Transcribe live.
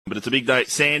But it's a big day at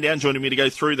Sandown. Joining me to go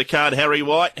through the card, Harry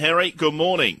White. Harry, good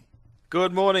morning.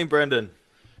 Good morning, Brendan.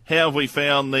 How have we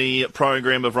found the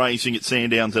program of racing at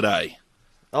Sandown today?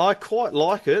 I quite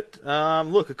like it.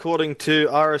 Look, according to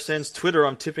RSN's Twitter,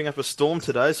 I'm tipping up a storm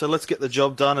today, so let's get the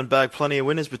job done and bag plenty of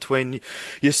winners between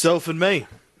yourself and me.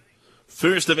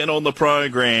 First event on the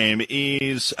program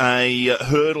is a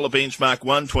hurdle, a benchmark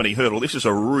 120 hurdle. This is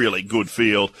a really good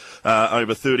field,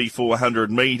 over 3,400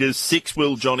 metres. 6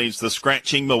 Will John is the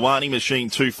scratching. Mawani Machine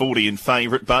 240 in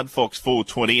favourite. Bud Fox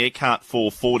 420. Eckhart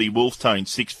 440. Wolftone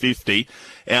 650.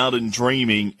 Out and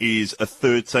Dreaming is a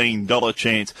 $13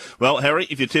 chance. Well, Harry,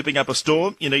 if you're tipping up a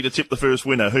storm, you need to tip the first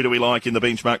winner. Who do we like in the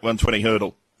benchmark 120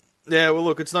 hurdle? Yeah, well,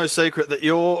 look, it's no secret that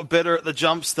you're better at the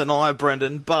jumps than I,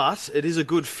 Brendan, but it is a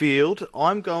good field.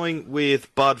 I'm going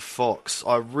with Bud Fox.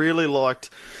 I really liked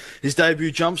his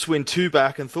debut jumps win 2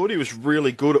 back and thought he was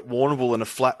really good at Warrnambool in a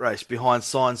flat race behind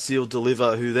Sign Seal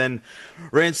Deliver, who then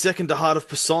ran second to Heart of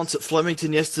Passance at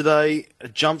Flemington yesterday. A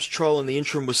jumps trial in the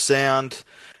interim was sound.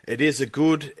 It is a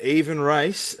good, even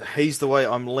race. He's the way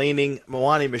I'm leaning.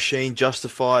 Mawani Machine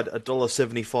justified a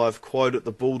 $1.75 quote at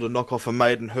the Bull to knock off a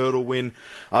maiden hurdle win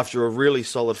after a really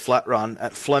solid flat run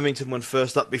at Flemington when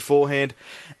first up beforehand.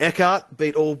 Eckhart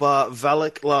beat All Bar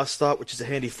Valak last start, which is a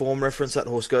handy form reference. That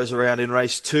horse goes around in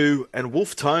race 2. And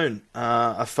Wolftone,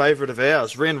 a favourite of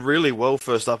ours, ran really well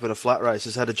first up in a flat race.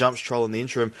 Has had a jumps trial in the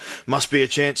interim. Must be a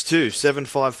chance too.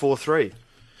 7-5-4-3.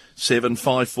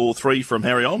 7-5-4-3 from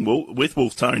Harry on with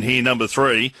Wolftone here, number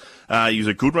 3. He was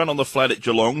a good run on the flat at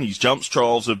Geelong. His jumps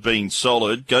trials have been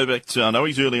solid. Go back to, I know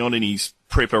he's early on in his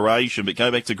preparation, but go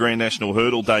back to Grand National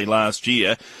Hurdle Day last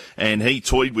year, and he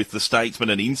toyed with the Statesman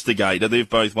and Instigator. They've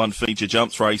both won feature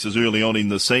jumps races early on in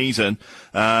the season.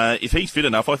 If he's fit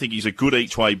enough, I think he's a good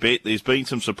each-way bet. There's been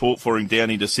some support for him down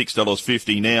into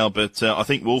 $6.50 now, but I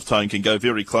think Wolftone can go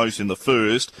very close in the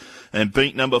first. And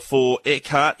beat number 4,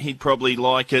 Eckhart, he'd probably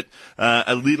like it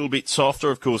a little bit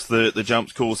softer. Of course, the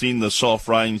jumps course in the soft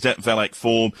range, that Valak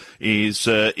form is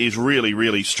really,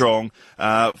 really strong.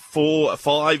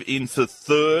 4-5 in for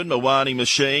third, Mawani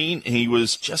Machine. He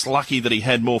was just lucky that he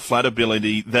had more flat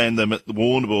ability than them at the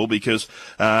Warrnambool because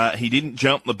he didn't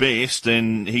jump the best,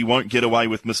 and he won't get away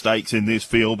with mistakes in this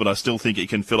field, but I still think he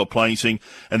can fill a placing.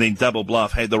 And then Double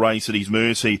Bluff had the race at his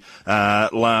mercy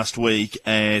last week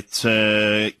at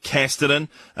Casterton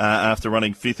after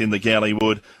running 5th in the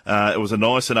Galleywood. It was a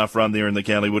nice enough run there in the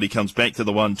Galleywood. He comes back to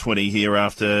the 120 here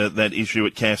after that issue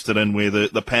at Casterton where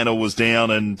the panel was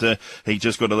down and he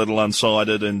just got a little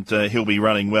unsighted, and he'll be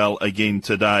running well again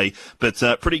today. But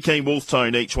pretty keen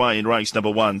Wolftone each way in race number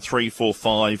 1, 3, 4,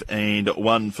 5 and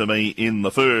 1 for me in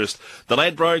the first. The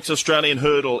Ladbrokes Australian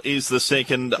Hurdle is the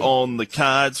second on the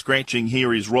card. Scratching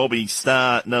here is Robbie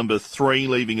Star, number 3,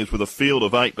 leaving us with a field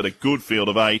of 8, but a good field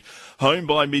of 8. Home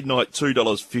by Midnight,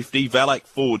 $2.50. Valak,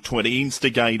 $4.20.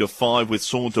 Instigator, 5 with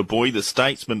Saunter Boy. The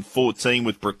Statesman, 14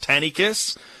 with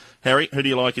Britannicus. Harry, who do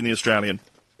you like in the Australian?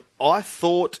 I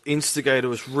thought Instigator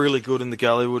was really good in the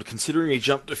Galleywood, considering he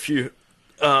jumped a few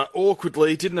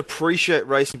awkwardly. Didn't appreciate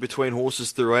racing between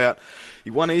horses throughout. He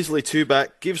won easily 2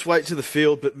 back, gives weight to the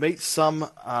field, but meets some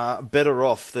better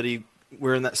off that he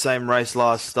were in that same race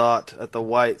last start at the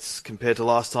weights compared to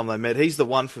last time they met. He's the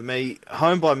one for me.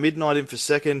 Home by Midnight in for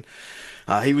second.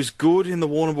 He was good in the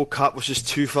Warrnambool Cup, was just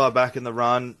too far back in the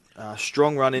run.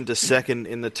 Strong run into second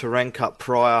in the Terang Cup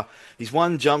prior. His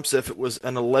one jumps effort was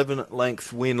an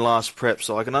 11-length win last prep,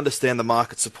 so I can understand the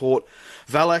market support.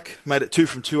 Valak made it 2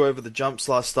 from 2 over the jumps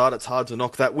last start. It's hard to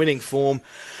knock that winning form.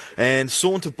 And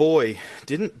Saunter Boy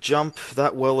didn't jump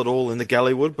that well at all in the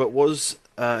Galleywood, but was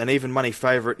an even money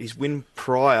favourite. His win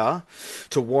prior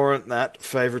to warrant that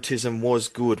favouritism was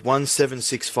good.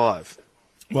 1-7-6-5.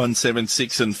 1, 7,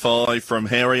 6 and 5 from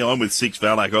Harry. I'm with 6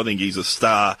 Valak. I think he's a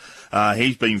star.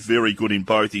 He's been very good in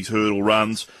both his hurdle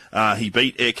runs. He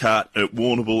beat Eckhart at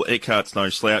Warrnambool. Eckhart's no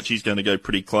slouch. He's going to go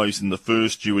pretty close in the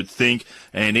first, you would think.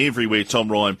 And everywhere Tom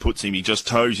Ryan puts him, he just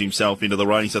toes himself into the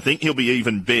race. I think he'll be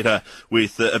even better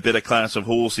with a better class of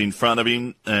horse in front of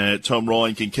him. Tom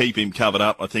Ryan can keep him covered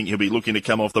up. I think he'll be looking to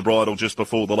come off the bridle just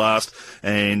before the last,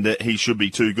 and he should be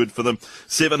too good for them.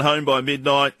 7 Home by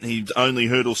Midnight. His only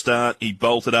hurdle start, he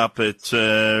bolted up at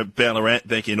Ballarat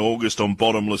back in August on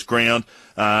bottomless ground.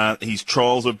 His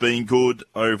trials have been good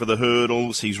over the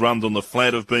hurdles. His runs on the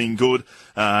flat have been good.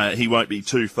 He won't be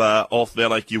too far off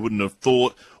Valak, you wouldn't have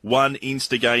thought. One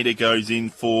Instigator goes in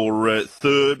for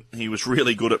third. He was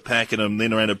really good at Pakenham,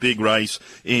 then ran a big race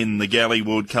in the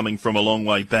Galleywood coming from a long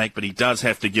way back, but he does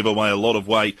have to give away a lot of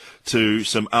weight to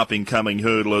some up-and-coming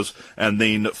hurdlers, and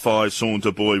then 5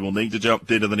 Saunter Boy will need to jump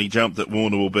better than he jumped at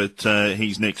Warrnambool, but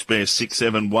he's next best. 6,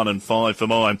 7, 1 and 5 for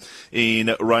mine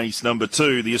in race number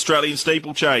 2. The Australian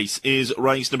Steeplechase is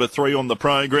race number 3 on the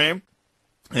program.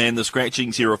 And the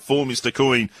scratchings here are 4 Mr.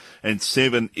 Coin and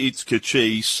 7 It's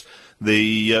Cachise.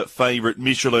 The favourite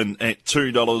Michelin at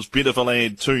 $2, Bit of a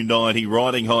Lad $2.90,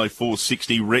 Riding High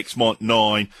 $4.60, Rexmont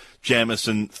 $9,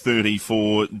 Jamison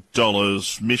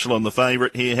 $34. Michelin the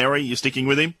favourite here, Harry. You sticking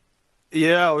with him?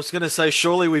 Yeah, I was going to say,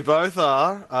 surely we both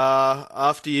are.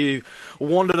 After you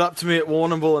wandered up to me at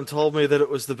Warrnambool and told me that it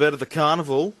was the bet of the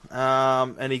carnival,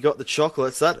 and he got the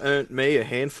chocolates, that earned me a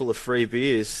handful of free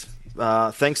beers.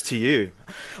 Thanks to you.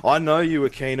 I know you were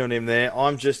keen on him there.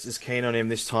 I'm just as keen on him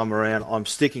this time around. I'm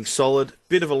sticking solid.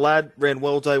 Bit of a lad, ran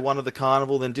well day 1 of the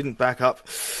carnival, then didn't back up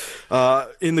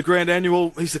in the Grand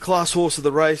Annual. He's the class horse of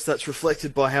the race. That's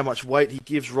reflected by how much weight he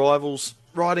gives rivals.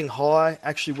 Riding High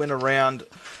actually went around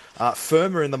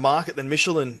firmer in the market than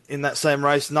Michelin in that same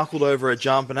race, knuckled over a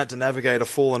jump and had to navigate a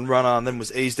fallen runner and then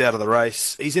was eased out of the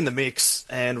race. He's in the mix,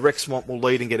 and Rexmont will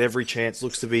lead and get every chance.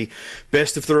 Looks to be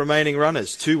best of the remaining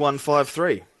runners.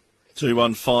 2-1-5-3.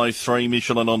 2-1-5-3,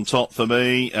 Michelin on top for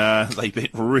me. They bet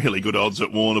really good odds at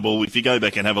Warrnambool. If you go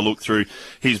back and have a look through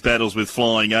his battles with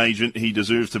Flying Agent, he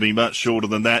deserves to be much shorter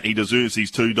than that. He deserves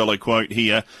his $2 quote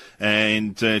here.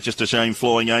 And just a shame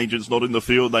Flying Agent's not in the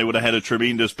field. They would have had a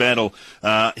tremendous battle.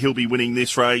 He'll be winning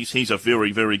this race. He's a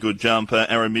very, very good jumper.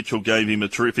 Aaron Mitchell gave him a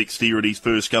terrific steer at his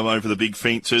first go over the big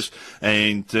fences.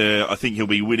 And I think he'll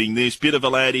be winning this. Bit of a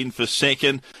lad in for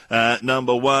second.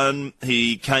 Number 1,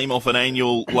 he came off an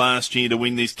annual last year to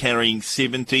win this, carrying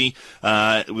 70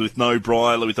 with no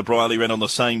Briley, with the Briley ran on the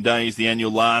same day as the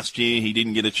annual last year. He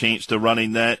didn't get a chance to run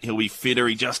in that. He'll be fitter.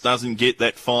 He just doesn't get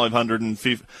that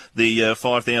 550, the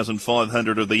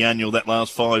 5,500 of the annual. That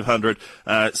last 500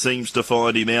 seems to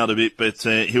find him out a bit, but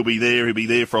he'll be there. He'll be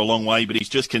there for a long way, but he's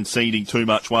just conceding too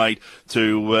much weight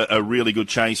to a really good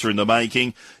chaser in the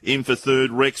making. In for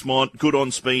third, Rexmont, good on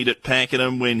speed at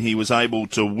Pakenham when he was able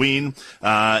to win.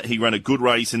 He ran a good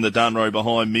race in the Dunro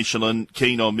behind Michelin.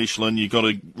 Keen on Michelin, you've got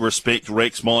to respect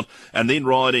Rexmont. And then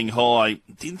Riding High,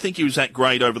 didn't think he was that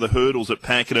great over the hurdles at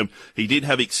Pakenham. He did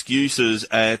have excuses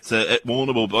at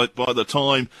Warrnambool, but by the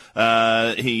time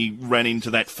he ran into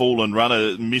that fallen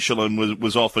runner, Michelin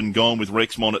was off and gone with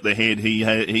Rexmont at the head. He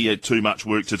had too much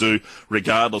work to do,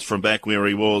 regardless from back where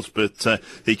he was. But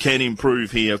he can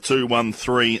improve here. 2, 1,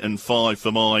 3 and 5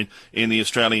 for mine in the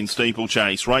Australian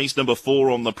Steeplechase. Race number 4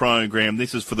 on the program.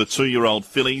 This is for the 2-year-old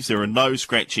fillies. There are no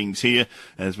scratchings here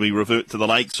as we revert to the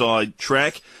Lakeside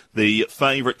track. The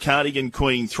favourite Cardigan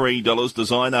Queen $3,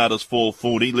 Design Artist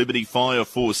 $4.40, Liberty Fire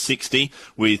 $4.60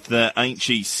 with Ain't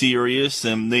She Serious,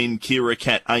 and then Kira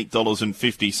Cat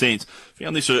 $8.50.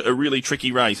 Found this a really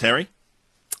tricky race, Harry.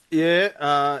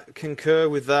 Yeah, concur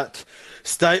with that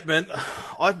statement.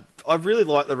 I really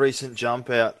like the recent jump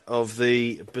out of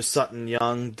the Besutton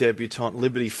Young debutante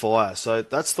Liberty Fire, so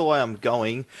that's the way I'm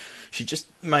going. She just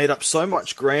made up so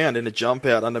much ground in a jump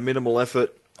out under minimal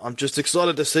effort. I'm just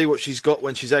excited to see what she's got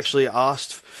when she's actually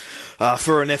asked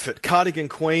for an effort. Cardigan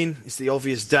Queen is the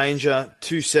obvious danger.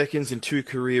 2 seconds in 2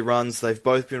 career runs. They've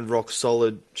both been rock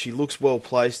solid. She looks well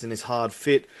placed and is hard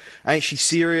fit. Ain't She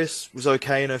Serious? Was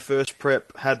okay in her first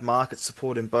prep. Had market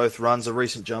support in both runs. A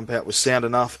recent jump out was sound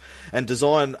enough. And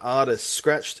Design Artist,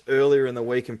 scratched earlier in the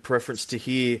week in preference to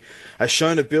here, has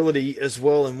shown ability as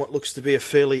well in what looks to be a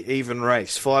fairly even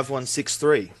race.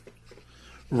 5-1-6-3.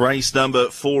 Race number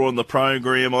 4 on the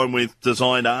program. I'm with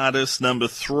Designed Artist. Number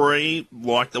 3,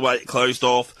 like the way it closed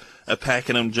off. A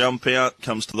Pakenham jump out,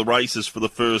 comes to the races for the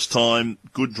first time.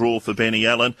 Good draw for Benny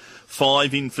Allen.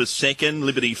 5 in for second,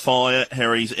 Liberty Fire.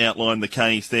 Harry's outlined the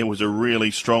case. There was a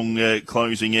really strong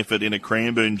closing effort in a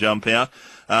Cranbourne jump out.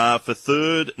 For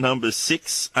third, number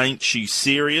 6, Ain't She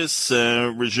Serious?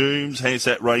 Resumes, has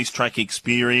that racetrack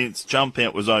experience. Jump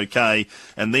out was okay.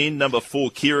 And then number 4,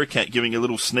 Kira Cat, giving a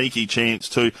little sneaky chance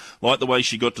too. Like the way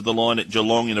she got to the line at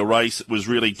Geelong in a race that was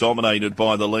really dominated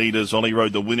by the leaders. Ollie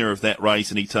rode the winner of that race,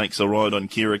 and he takes a ride on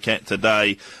Kira Cat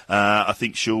today. I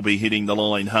think she'll be hitting the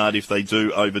line hard if they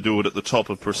do overdo it at the top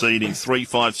of proceedings. 3,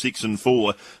 5, 6 and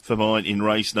 4 for mine in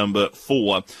race number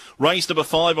 4. Race number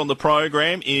 5 on the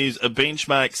program is a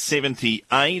benchmark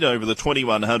 78 over the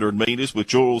 2100 metres with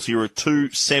Jorals here at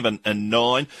 2, 7 and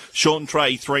 9. Sean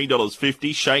Tray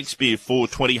 $3.50, Shakespeare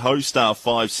 $4.20, Hostar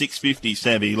 $5, $6.50,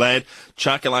 Savvy Lad,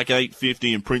 Chuckaluk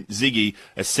 $8.50 and Print Ziggy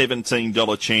a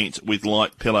 $17 chance with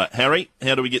Light Pillar. Harry,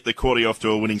 how do we get the quarter off to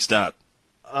a winning start?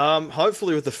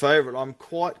 Hopefully with the favourite. I'm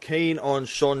quite keen on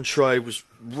Chantre. Was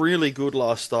really good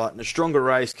last start in a stronger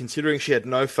race, considering she had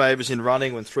no favours in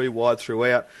running when 3 wide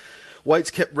throughout.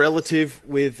 Weights kept relative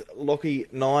with Lockie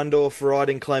Neindorf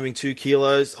riding, claiming 2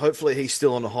 kilos. Hopefully he's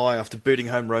still on a high after booting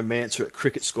home Romancer at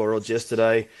Cricket Score odds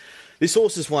yesterday. This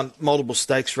horse has won multiple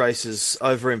stakes races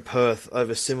over in Perth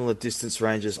over similar distance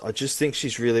ranges. I just think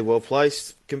she's really well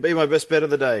placed. Can be my best bet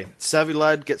of the day. Savvy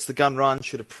Lad gets the gun run.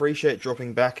 Should appreciate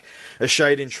dropping back a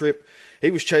shade in trip. He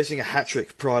was chasing a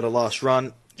hat-trick prior to last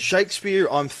run. Shakespeare,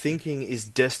 I'm thinking, is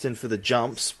destined for the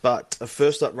jumps, but a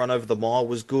first-up run over the mile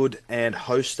was good, and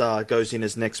Hostar goes in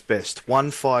as next best.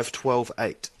 1, 5, 12,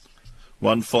 8.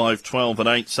 1, 5, 12 and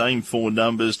 8, same 4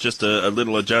 numbers, just a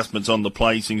little adjustments on the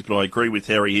placings, but I agree with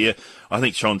Harry here. I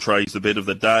think Chantre's the bet of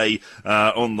the day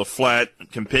on the flat,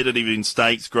 competitive in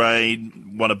stakes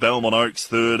grade, won a Belmont Oaks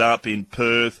third up in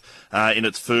Perth in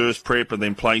its first prep and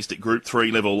then placed at Group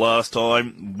 3 level last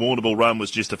time. Warrnambool run was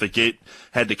just a forget,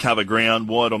 had to cover ground,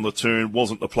 wide on the turn,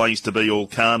 wasn't the place to be all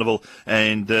carnival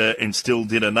and still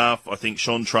did enough. I think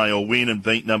Chantre will win and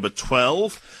beat number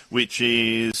 12, which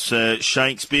is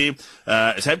Shakespeare.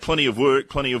 Has had plenty of work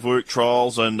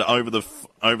trials and over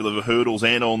the hurdles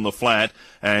and on the flat,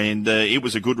 and it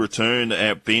was a good return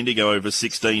at Bendigo over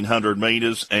 1,600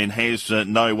 metres and has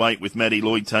no weight with Matty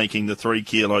Lloyd taking the 3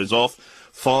 kilos off.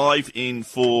 5 in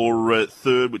for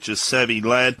third, which is Savvy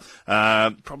Lad.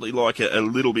 Probably like a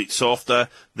little bit softer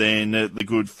than the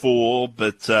good 4,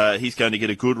 but he's going to get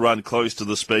a good run close to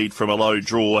the speed from a low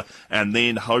draw. And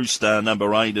then Hostar,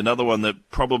 number 8, another one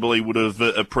that probably would have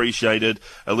appreciated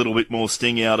a little bit more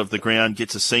sting out of the ground,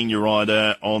 gets a senior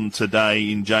rider on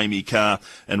today in Jamie Carr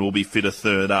and will be fit a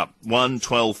third up. 1,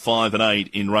 12, 5 and 8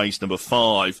 in race number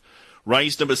 5.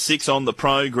 Race number 6 on the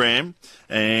program,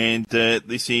 and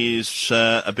this is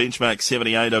a benchmark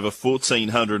 78 over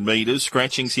 1,400 metres.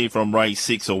 Scratchings here from race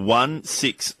 6 are 1,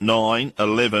 6, 9,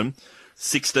 11,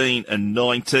 16 and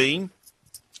 19.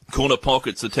 Corner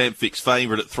Pocket's the tab fixed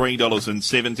favourite at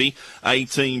 $3.70.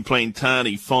 18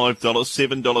 Plantani $5.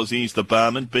 $7 is the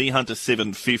Barman. B Hunter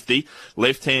 $7.50.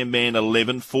 Left Hand Man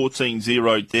 11. 14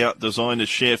 Zero Doubt. Designer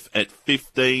Chef at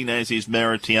 15, as is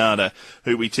Maritiana.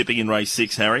 Who are we tipping in race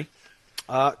 6, Harry?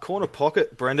 Corner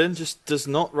Pocket, Brendan, just does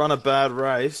not run a bad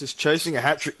race. Is chasing a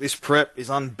hat-trick this prep. Is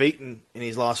unbeaten in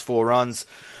his last 4 runs.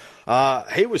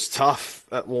 He was tough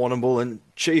at Warrnambool, and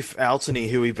Chief Altony,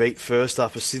 who he beat first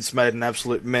up, has since made an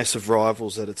absolute mess of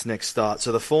rivals at its next start.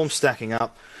 So the form's stacking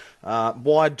up.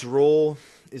 Wide draw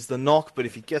is the knock, but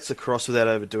if he gets across without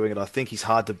overdoing it, I think he's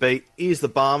hard to beat. Is the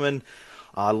Barman.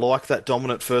 I like that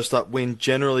dominant first up win.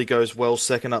 Generally goes well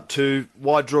second up too.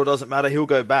 Wide draw doesn't matter. He'll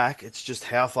go back. It's just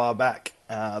how far back.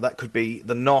 That could be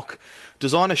the knock.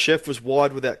 Designer Chef was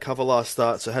wide without cover last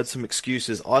start, so had some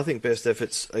excuses. I think best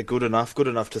efforts are good enough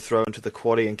to throw into the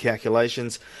quaddie and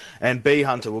calculations. And B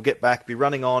Hunter will get back, be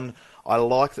running on. I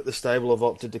like that the stable have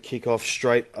opted to kick off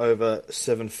straight over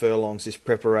 7 furlongs this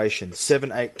preparation.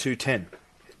 7, 8, 2, 10.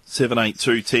 7, 8,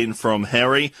 2, 10 from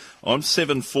Harry. I'm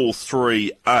 7, 4,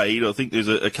 3, 8. I think there's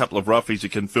a couple of roughies who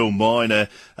can fill minor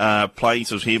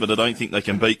places here, but I don't think they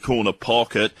can beat Corner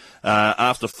Pocket.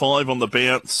 After 5 on the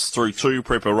bounce through 2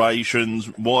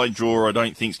 preparations, wide draw I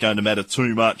don't think is going to matter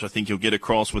too much. I think he'll get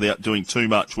across without doing too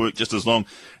much work, just as long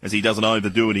as he doesn't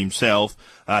overdo it himself.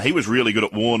 He was really good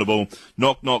at Warrnambool.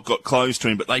 Knock Knock got close to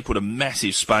him, but they put a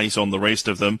massive space on the rest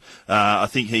of them. I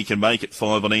think he can make it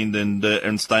 5 on end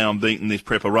and stay unbeaten this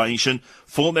preparation.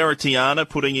 For Maritiana,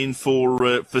 putting in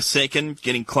for second,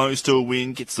 getting close to a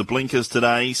win, gets the blinkers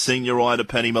today. Senior rider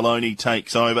Paddy Maloney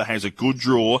takes over, has a good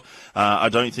draw. I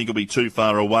don't think it'll be too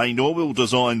far away, nor will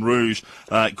Design Rouge.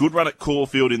 Good run at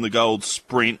Caulfield in the Gold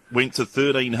Sprint. Went to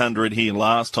 1,300 here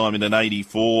last time in an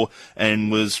 84 and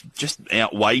was just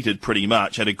outweighted pretty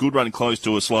much. Had a good run close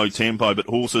to a slow tempo, but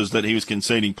horses that he was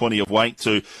conceding plenty of weight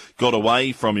to got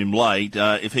away from him late.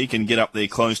 If he can get up there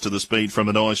close to the speed from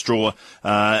a nice draw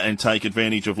and take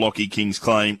advantage of Lockie King's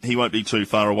claim, he won't be too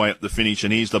far away at the finish.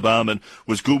 And here's the Barman.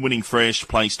 Was good winning fresh,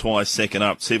 placed twice second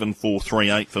up. 7, 4, 3,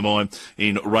 8 for mine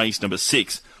in race number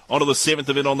 6. On to the 7th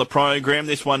event on the program.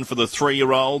 This one for the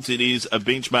 3-year-olds. It is a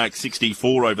benchmark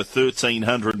 64 over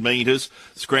 1,300 metres.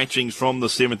 Scratchings from the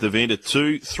 7th event at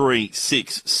 2, 3,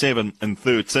 6, 7 and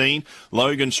 13.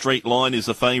 Logan Street Line is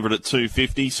the favourite at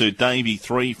 250. Sir Davy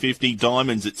 350.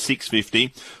 Diamonds at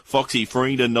 650. Foxy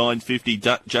Frida 950.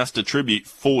 Just a Tribute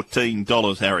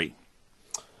 $14, Harry.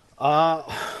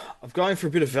 I'm going for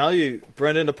a bit of value,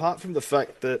 Brendan, apart from the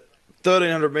fact that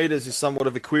 1,300 metres is somewhat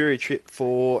of a query trip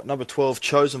for number 12,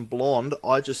 Chosen Blonde.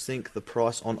 I just think the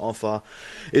price on offer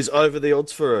is over the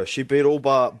odds for her. She beat all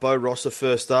bar Bo Rosser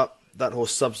first up. That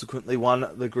horse subsequently won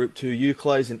the Group 2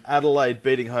 Euclase in Adelaide,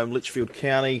 beating home Litchfield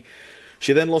County.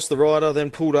 She then lost the rider,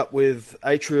 then pulled up with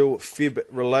atrial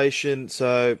fibrillation,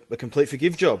 so a complete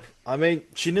forgive job. I mean,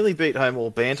 she nearly beat home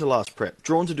all banter last prep.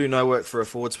 Drawn to do no work for a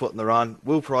forward spot in the run.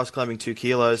 Will Price claiming 2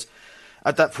 kilos.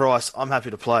 At that price, I'm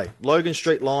happy to play. Logan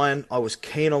Street Lion, I was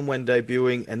keen on when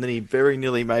debuting, and then he very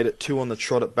nearly made it 2 on the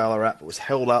trot at Ballarat, but was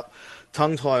held up.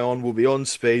 Tongue tie on, will be on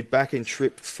speed, back in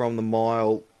trip from the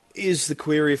mile. Is the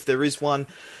query if there is one.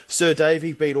 Sir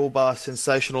Davy beat all bar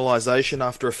sensationalisation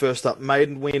after a first up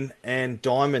maiden win, and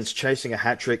Diamonds chasing a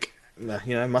hat-trick,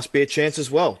 must be a chance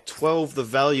as well. 12 the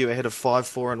value ahead of 5,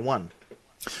 4 and 1.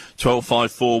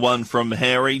 12.541 from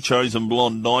Harry. Chosen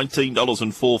Blonde, $19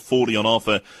 and $4.40 on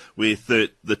offer with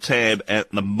the tab at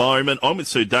the moment. I'm with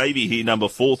Sir Davy here, number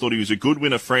 4. Thought he was a good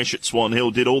winner fresh at Swan Hill.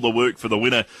 Did all the work for the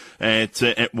winner at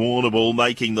Warrnambool,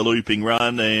 making the looping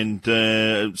run, and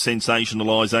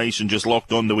sensationalisation just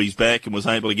locked onto his back and was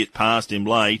able to get past him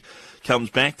late.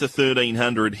 Comes back to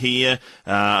 1,300 here.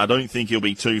 I don't think he'll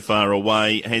be too far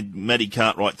away. Had Matty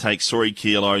Cartwright take 3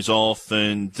 kilos off,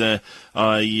 and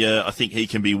I think he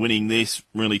can be winning this.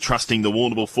 Really trusting the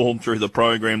Warrnambool form through the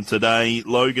program today.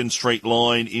 Logan Street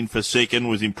Line in for second,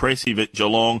 was impressive at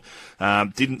Geelong.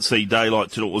 Didn't see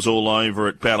daylight till it was all over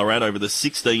at Ballarat over the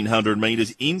 1,600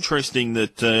 metres. Interesting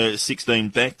that 16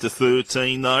 back to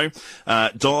 13 though.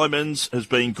 Diamonds has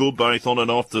been good both on and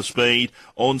off the speed.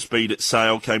 On speed at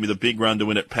Sale, came with a big run to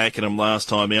win at Pakenham last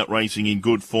time out, racing in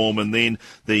good form, and then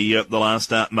the last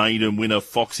start maiden winner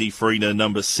Foxy Frida,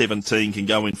 number 17, can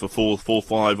go in for 4,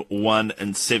 5, 1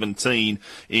 and 17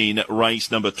 in race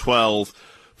number 12.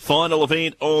 Final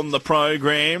event on the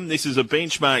program. This is a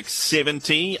benchmark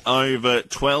 70 over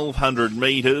 1,200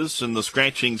 metres, and the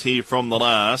scratchings here from the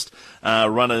last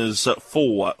runners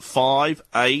 4, 5,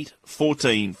 8,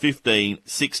 14, 15,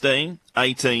 16,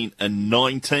 18 and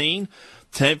 19.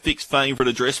 Tab fixed favourite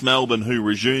Address Melbourne, who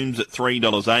resumes at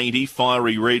 $3.80.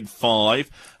 Fiery Red 5.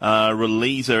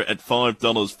 Releaser at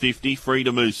 $5.50.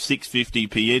 Freedom Move $6.50.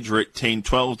 Piedra at $10.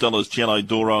 $12. Cello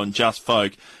Doro and Just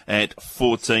Folk at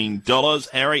 $14.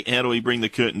 Harry, how do we bring the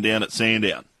curtain down at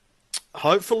Sandown?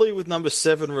 Hopefully with number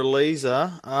 7,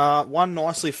 Releaser. Won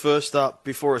nicely first up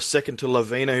before a second to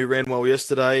Lavina, who ran well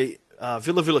yesterday.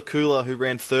 Villa Cooler, who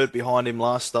ran third behind him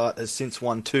last start, has since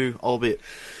won 2, albeit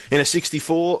in a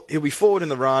 64. He'll be forward in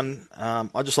the run.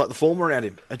 I just like the form around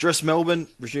him. Address Melbourne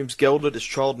resumes gelded, is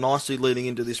trialled nicely leading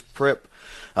into this prep.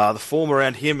 The form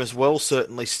around him as well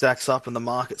certainly stacks up, and the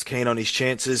market's keen on his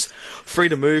chances. Free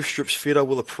to Move strips fitter,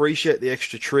 will appreciate the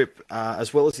extra trip,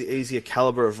 as well as the easier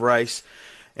calibre of race.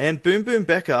 And Boom Boom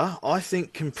Becker, I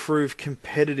think, can prove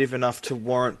competitive enough to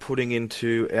warrant putting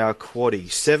into our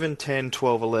quaddie. 7, 10,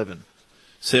 12, 11.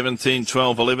 7, 10,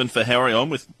 12, 11 for Harry. On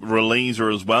with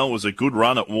Releaser as well. Was a good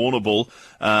run at Warrnambool.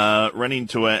 Ran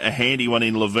into a handy one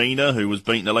in Lavina, who was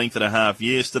beaten a length and a half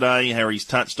yesterday. Harry's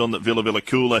touched on that Villa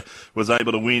Cooler was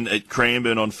able to win at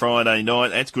Cranbourne on Friday night.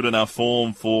 That's good enough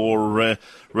form for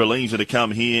Releaser to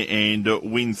come here and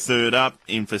win third up.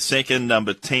 In for second,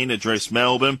 number 10, Address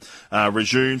Melbourne.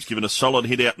 Resumes, given a solid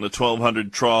hit out in the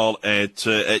 1,200 trial at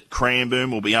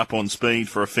Cranbourne. Will be up on speed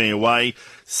for a fair way.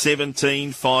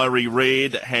 17, Fiery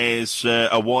Red, has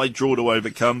a wide draw to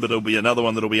overcome, but it'll be another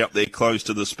one that'll be up there close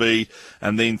to the speed.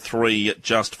 And then 3,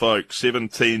 Just Folk.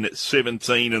 17,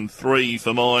 17 and 3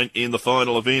 for mine in the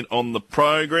final event on the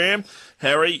program.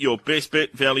 Harry, your best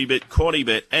bet, value bet, quaddie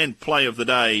bet, and play of the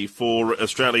day for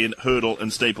Australian Hurdle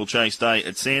and Steeplechase Day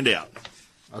at Sandown.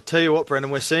 I'll tell you what, Brendan,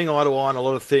 we're seeing eye to eye on a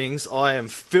lot of things. I am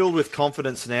filled with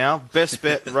confidence now. Best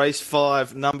bet, race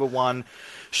 5, number 1,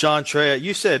 Sean Treyer.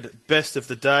 You said best of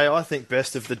the day. I think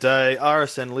best of the day.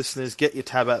 RSN listeners, get your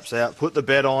tab apps out. Put the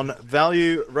bet on.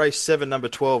 Value, race 7, number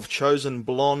 12, Chosen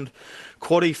Blonde.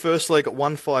 Quaddie, first leg at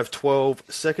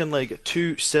 1-5-12. Second leg at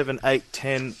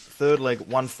 2-7-8-10. Third leg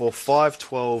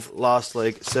 1-4-5-12. Last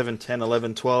leg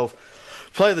 7-10-11-12.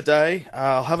 Play of the day.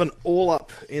 I'll have an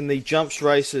all-up in the jumps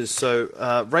races.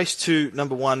 So race 2,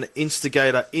 number 1,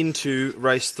 Instigator, into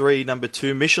race 3, number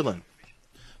 2, Michelin.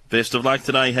 Best of luck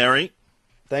today, Harry.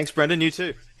 Thanks, Brendan. You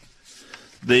too.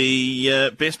 The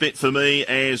best bet for me,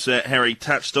 as Harry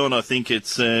touched on, I think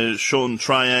it's Sean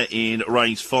Treyer in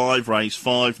race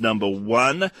 5, number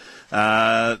 1.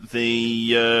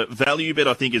 The value bet,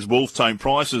 I think, is Wolf Tone.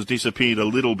 Price has disappeared a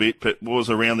little bit, but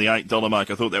was around the $8 mark.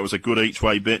 I thought that was a good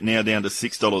each-way bet, now down to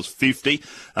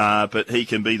 $6.50. But he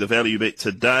can be the value bet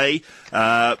today.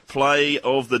 Play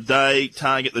of the day,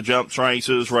 target the jumps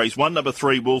races. Race 1, number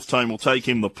 3, Wolf Tone will take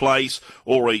him the place,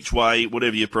 or each way,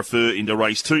 whatever you prefer, into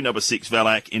race 2, number 6, Valet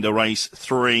Black into race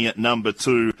 3, number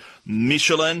 2,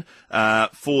 Michelin.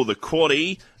 For the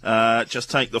quaddie,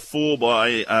 just take the 4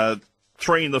 by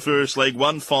 3 in the first leg,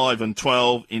 1, 5 and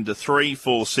 12 into 3,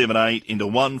 4, 7, 8 into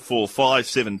 1, 4, 5,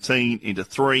 17 into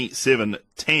 3, 7,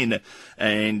 10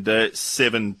 and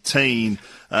 17.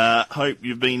 Hope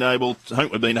we've been able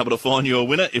to find you a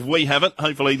winner. If we haven't,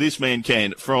 hopefully this man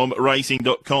can. From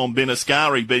racing.com, Ben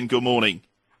Ascari. Ben, good morning.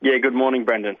 Yeah, good morning,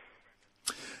 Brendan.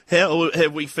 How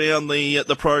have we found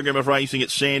the program of racing at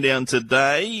Sandown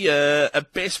today? A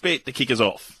best bet to kick us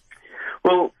off.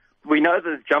 Well, we know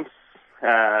the jumps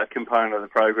component of the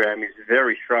program is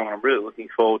very strong, and I'm really looking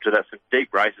forward to that. Some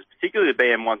deep races, particularly the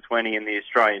BM120 and the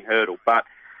Australian Hurdle, but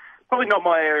probably not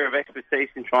my area of expertise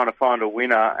in trying to find a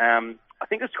winner. I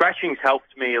think the scratchings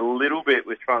helped me a little bit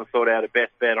with trying to sort out a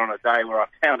best bet on a day where I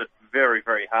found it very,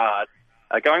 very hard.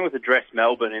 Going with Address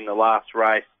Melbourne in the last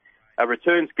race,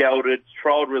 returns gelded,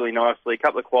 trialled really nicely, a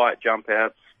couple of quiet jump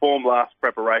outs, form last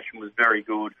preparation was very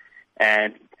good,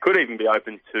 and could even be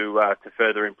open to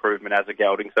further improvement as a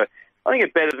gelding. So I think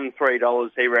it's better than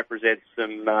 $3. He represents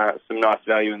some nice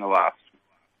value in the last.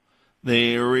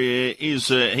 There is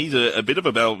he's a bit of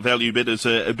a value bet as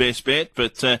a best bet,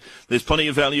 but there's plenty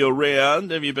of value around.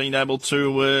 Have you been able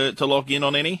to lock in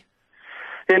on any?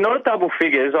 Yeah, not at double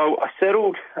figures. I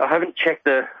settled. I haven't checked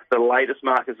the latest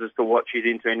markers as to what she's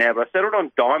into now, but I settled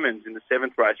on Diamonds in the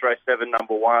 7th race, race 7,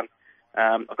 number 1.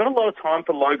 I've got a lot of time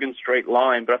for Logan Street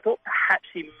Line, but I thought perhaps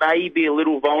he may be a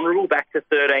little vulnerable back to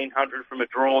 1,300 from a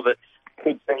draw that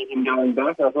could see him going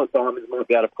back. I thought Diamonds might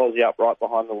be able to posse up right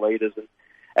behind the leaders.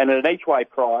 And at an each-way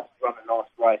price, run a nice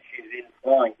race. She's in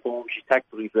flying form. She's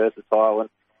tactically versatile.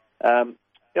 And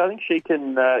I think she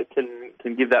can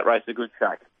give that race a good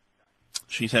shake.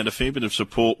 She's had a fair bit of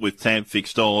support with tab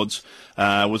fixed odds.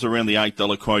 Was around the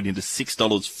 $8 quote into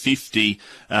 $6.50.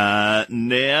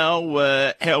 Now,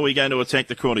 how are we going to attack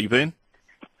the quaddie, Ben?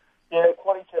 Yeah,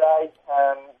 quaddie today.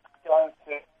 Going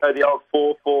to go the old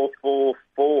 4-4-4-4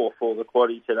 for the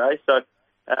quaddie today. So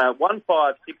 1,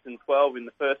 5, 6 and 12 in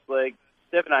the first leg,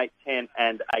 7, 8, 10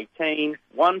 and 18,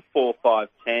 1, 4, 5,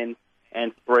 10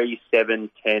 and 3, 7,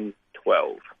 10,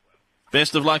 12.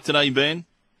 Best of luck today, Ben.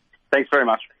 Thanks very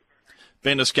much.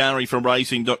 Ben Ascari from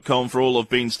racing.com. For all of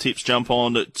Ben's tips, jump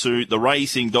on to the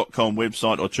racing.com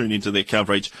website or tune into their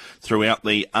coverage throughout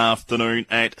the afternoon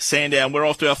at Sandown. We're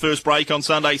off to our first break on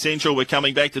Sunday Central. We're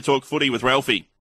coming back to talk footy with Ralphie.